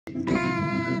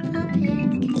Peppa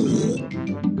Pig.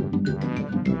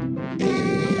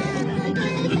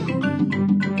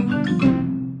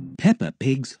 Peppa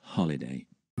Pig's Holiday.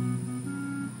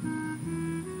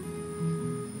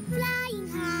 Flying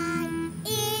high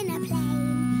in a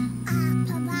plane, up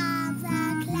above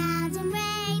the clouds and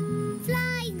rain.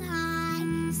 Flying high,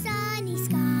 sunny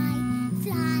sky,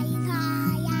 flying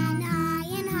high and high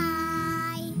and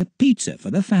high. A pizza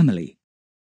for the family.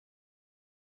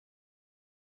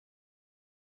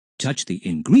 Touch the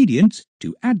ingredients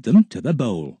to add them to the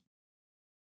bowl.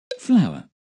 Flour,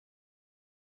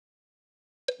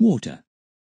 water.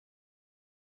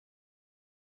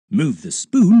 Move the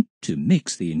spoon to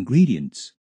mix the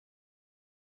ingredients.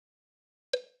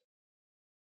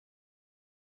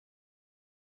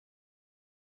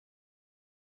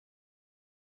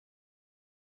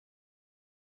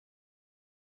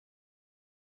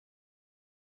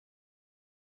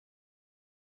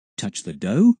 Touch the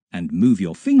dough and move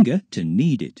your finger to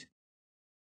knead it.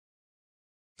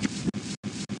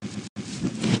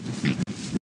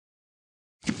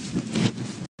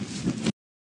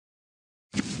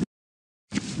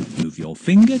 Move your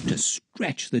finger to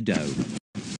stretch the dough.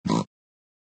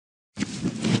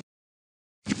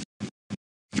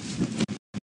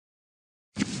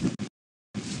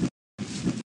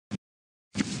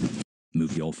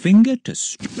 Move your finger to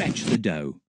stretch the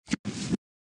dough.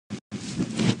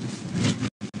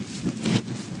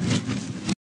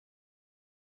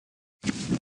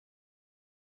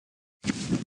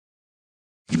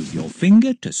 Move your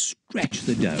finger to stretch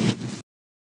the dough.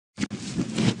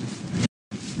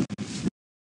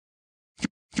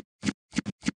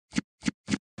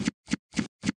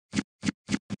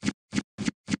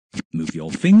 Move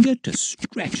your finger to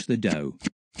stretch the dough.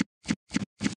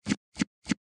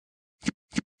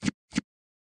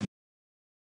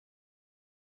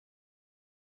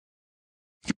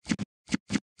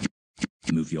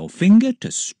 Move your finger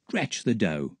to stretch the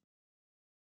dough.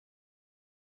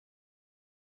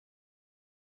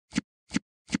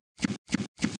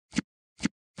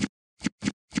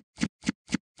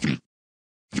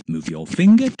 Move your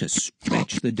finger to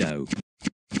stretch the dough.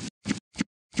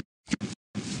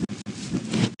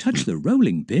 Touch the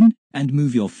rolling pin and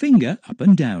move your finger up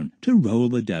and down to roll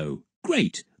the dough.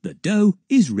 Great! The dough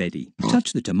is ready.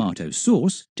 Touch the tomato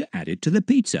sauce to add it to the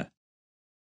pizza.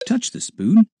 Touch the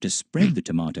spoon to spread the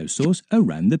tomato sauce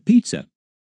around the pizza.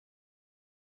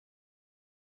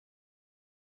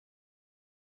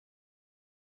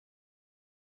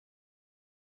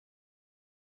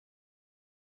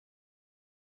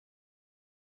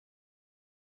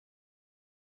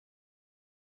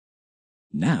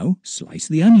 Now slice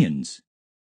the onions.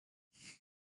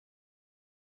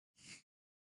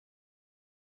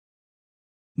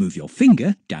 Move your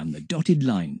finger down the dotted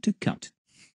line to cut.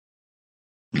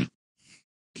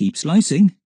 Keep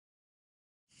slicing.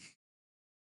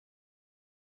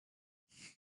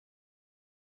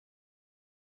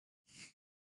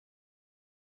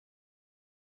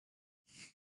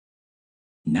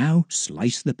 Now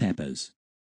slice the peppers.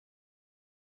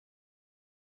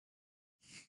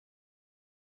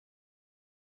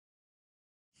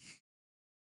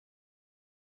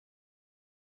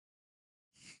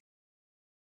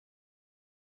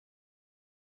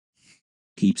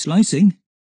 Keep slicing.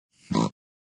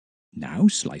 Now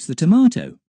slice the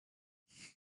tomato.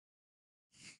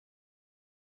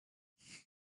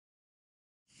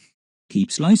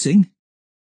 Keep slicing.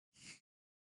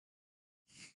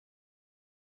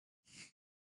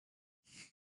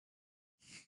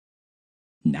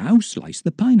 Now slice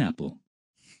the pineapple.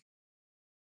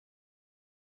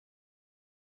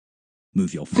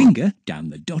 Move your finger down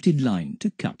the dotted line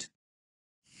to cut.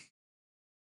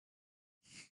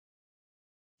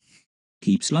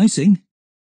 Keep slicing.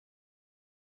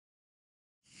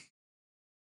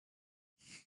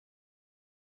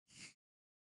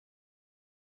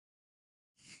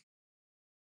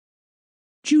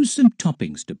 Choose some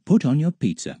toppings to put on your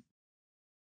pizza.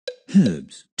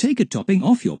 Herbs. Take a topping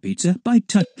off your pizza by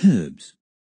herbs.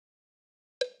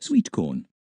 Sweet corn.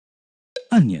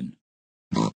 Onion.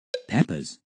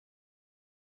 Peppers.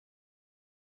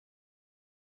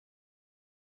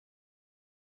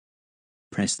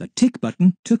 Press the tick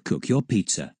button to cook your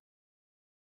pizza.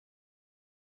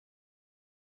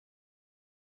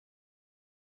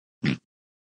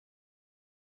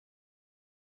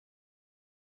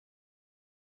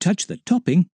 Touch the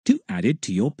topping to add it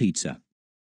to your pizza.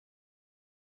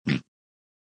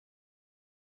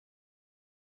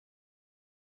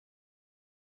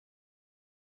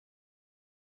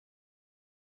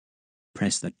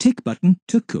 Press the tick button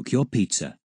to cook your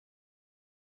pizza.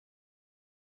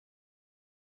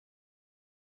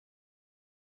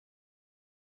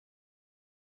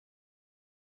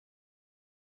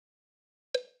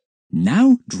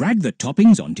 Now drag the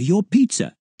toppings onto your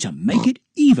pizza to make it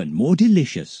even more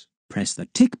delicious. Press the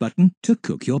tick button to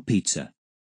cook your pizza.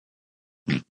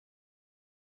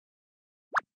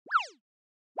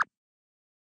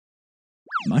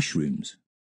 Mushrooms.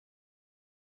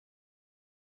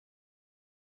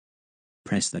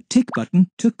 Press the tick button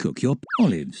to cook your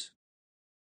olives.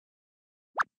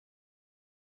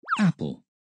 Apple.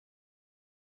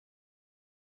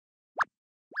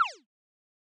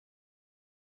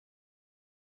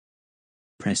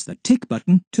 Press the tick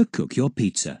button to cook your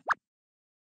pizza.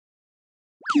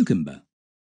 Cucumber.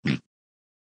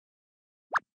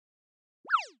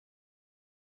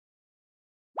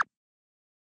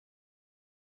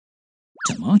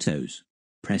 Tomatoes.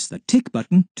 Press the tick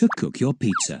button to cook your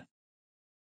pizza.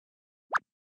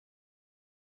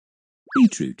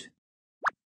 Beetroot.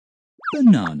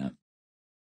 Banana.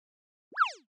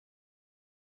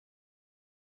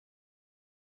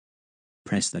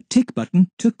 Press the tick button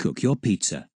to cook your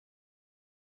pizza.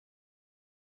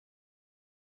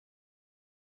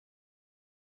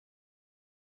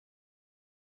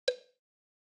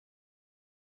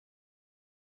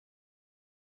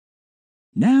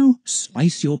 Now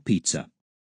slice your pizza.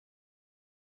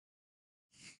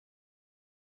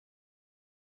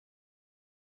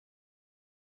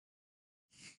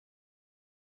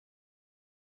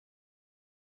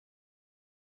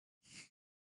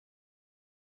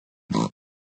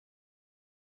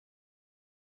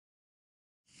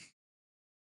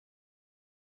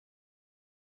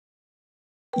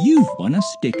 You've won a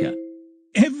sticker.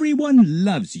 Everyone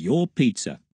loves your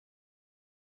pizza.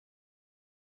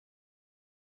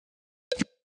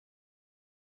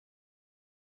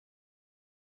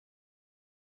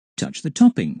 Touch the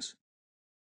toppings.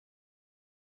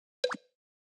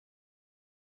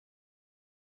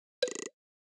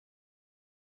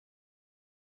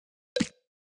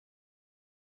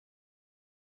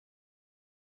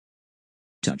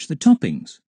 Touch the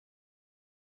toppings.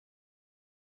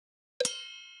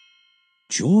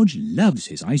 George loves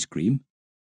his ice cream.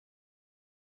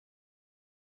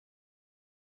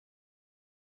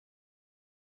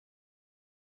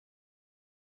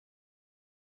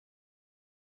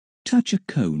 Touch a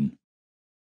cone.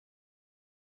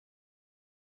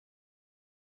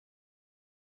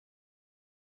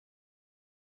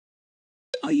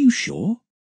 Are you sure?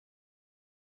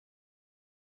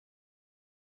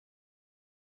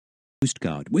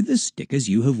 Postcard with the stickers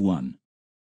you have won.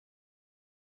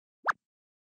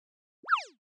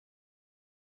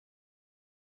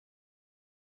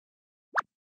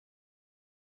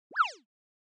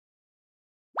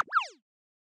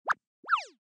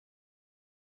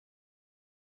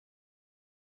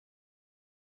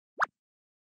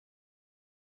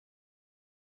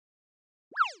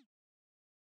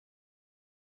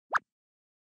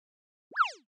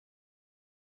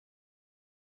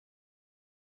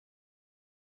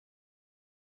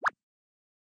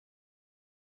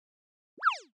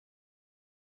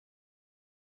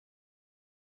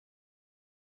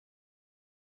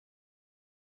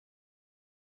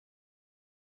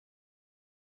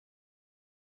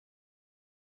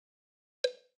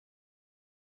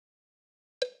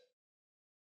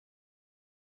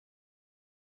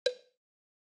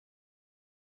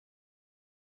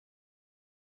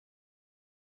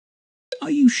 Are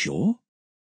you sure?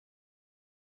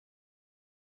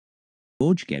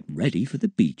 George, get ready for the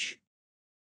beach.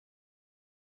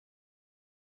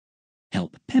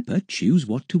 Help Peppa choose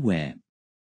what to wear.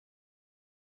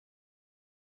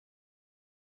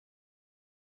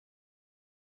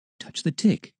 Touch the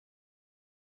tick.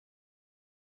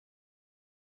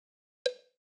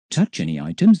 Touch any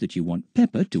items that you want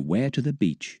Peppa to wear to the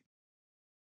beach.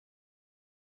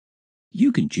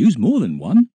 You can choose more than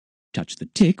one. Touch the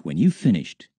tick when you've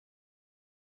finished.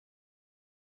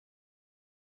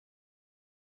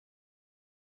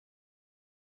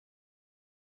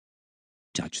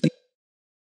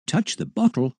 Touch the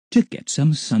bottle to get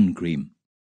some sun cream.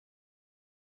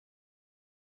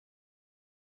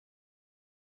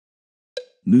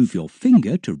 Move your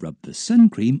finger to rub the sun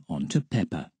cream onto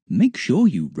Peppa. Make sure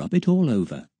you rub it all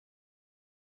over.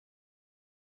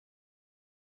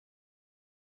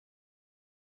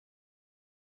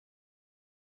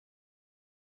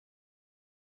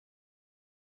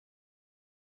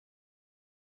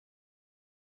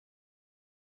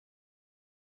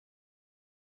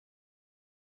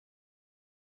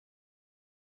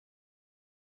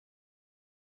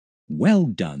 Well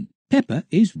done. Peppa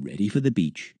is ready for the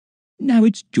beach. Now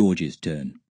it's George's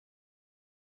turn.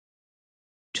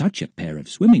 Touch a pair of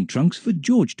swimming trunks for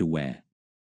George to wear.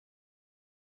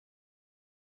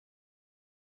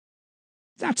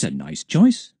 That's a nice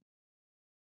choice.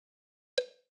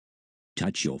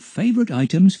 Touch your favourite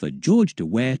items for George to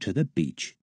wear to the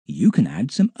beach. You can add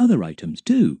some other items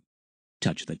too.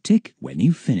 Touch the tick when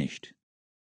you've finished.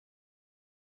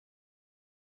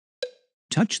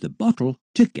 Touch the bottle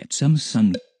to get some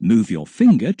sun. Move your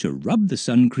finger to rub the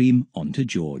sun cream onto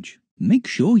George. Make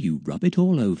sure you rub it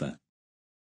all over.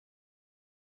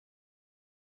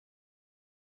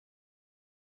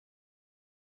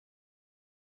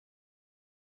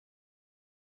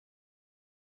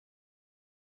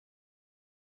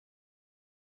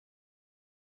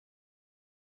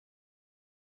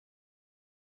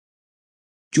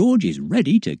 George is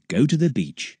ready to go to the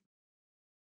beach.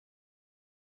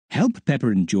 Help Peppa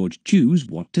and George choose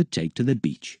what to take to the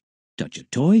beach. Touch a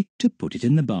toy to put it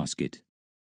in the basket.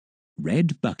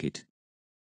 Red bucket.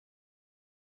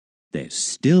 There's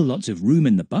still lots of room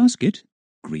in the basket.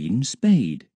 Green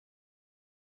spade.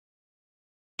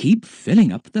 Keep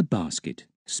filling up the basket.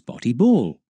 Spotty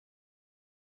ball.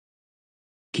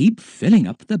 Keep filling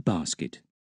up the basket.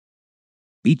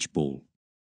 Beach ball.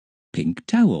 Pink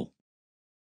towel.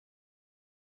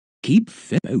 Keep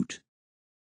boat.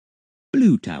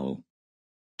 Blue towel.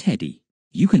 Teddy.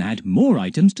 You can add more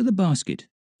items to the basket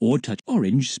or touch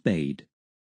orange spade.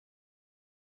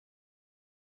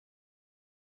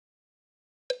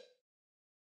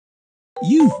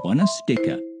 You've won a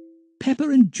sticker. Peppa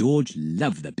and George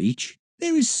love the beach.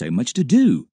 There is so much to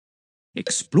do.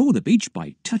 Explore the beach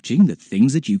by touching the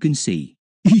things that you can see.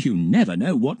 You never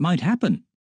know what might happen.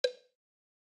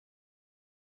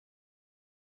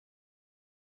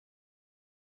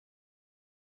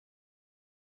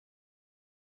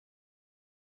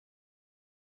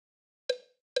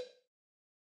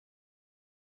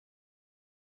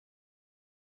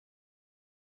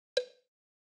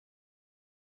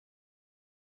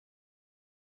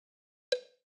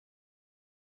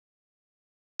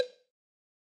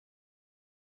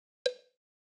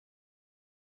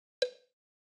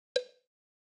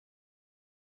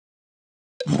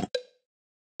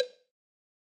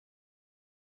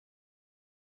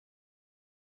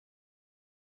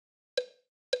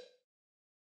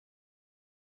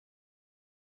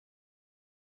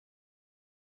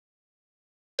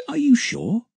 Are you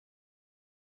sure?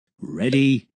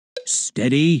 Ready,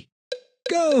 steady,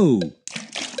 go!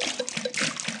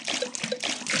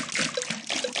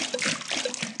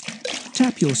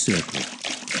 Tap your circle.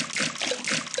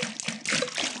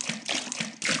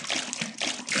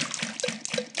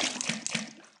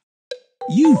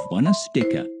 You've won a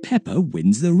sticker. Peppa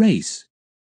wins the race.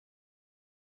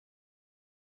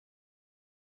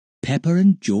 Peppa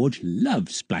and George love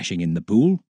splashing in the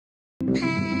pool.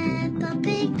 Peppa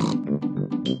Pig. Peppa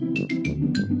Pig.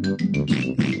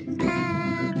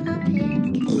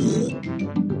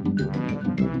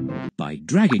 By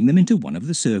dragging them into one of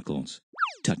the circles.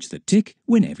 Touch the tick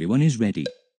when everyone is ready.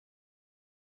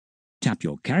 Tap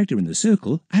your character in the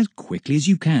circle as quickly as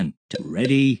you can.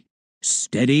 Ready,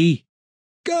 steady,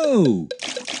 go!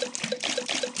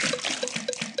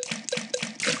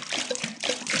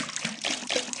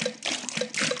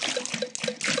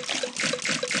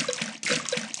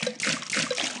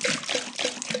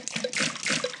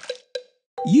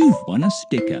 You've won a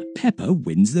sticker. Peppa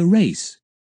wins the race.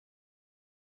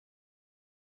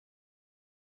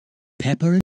 Peppa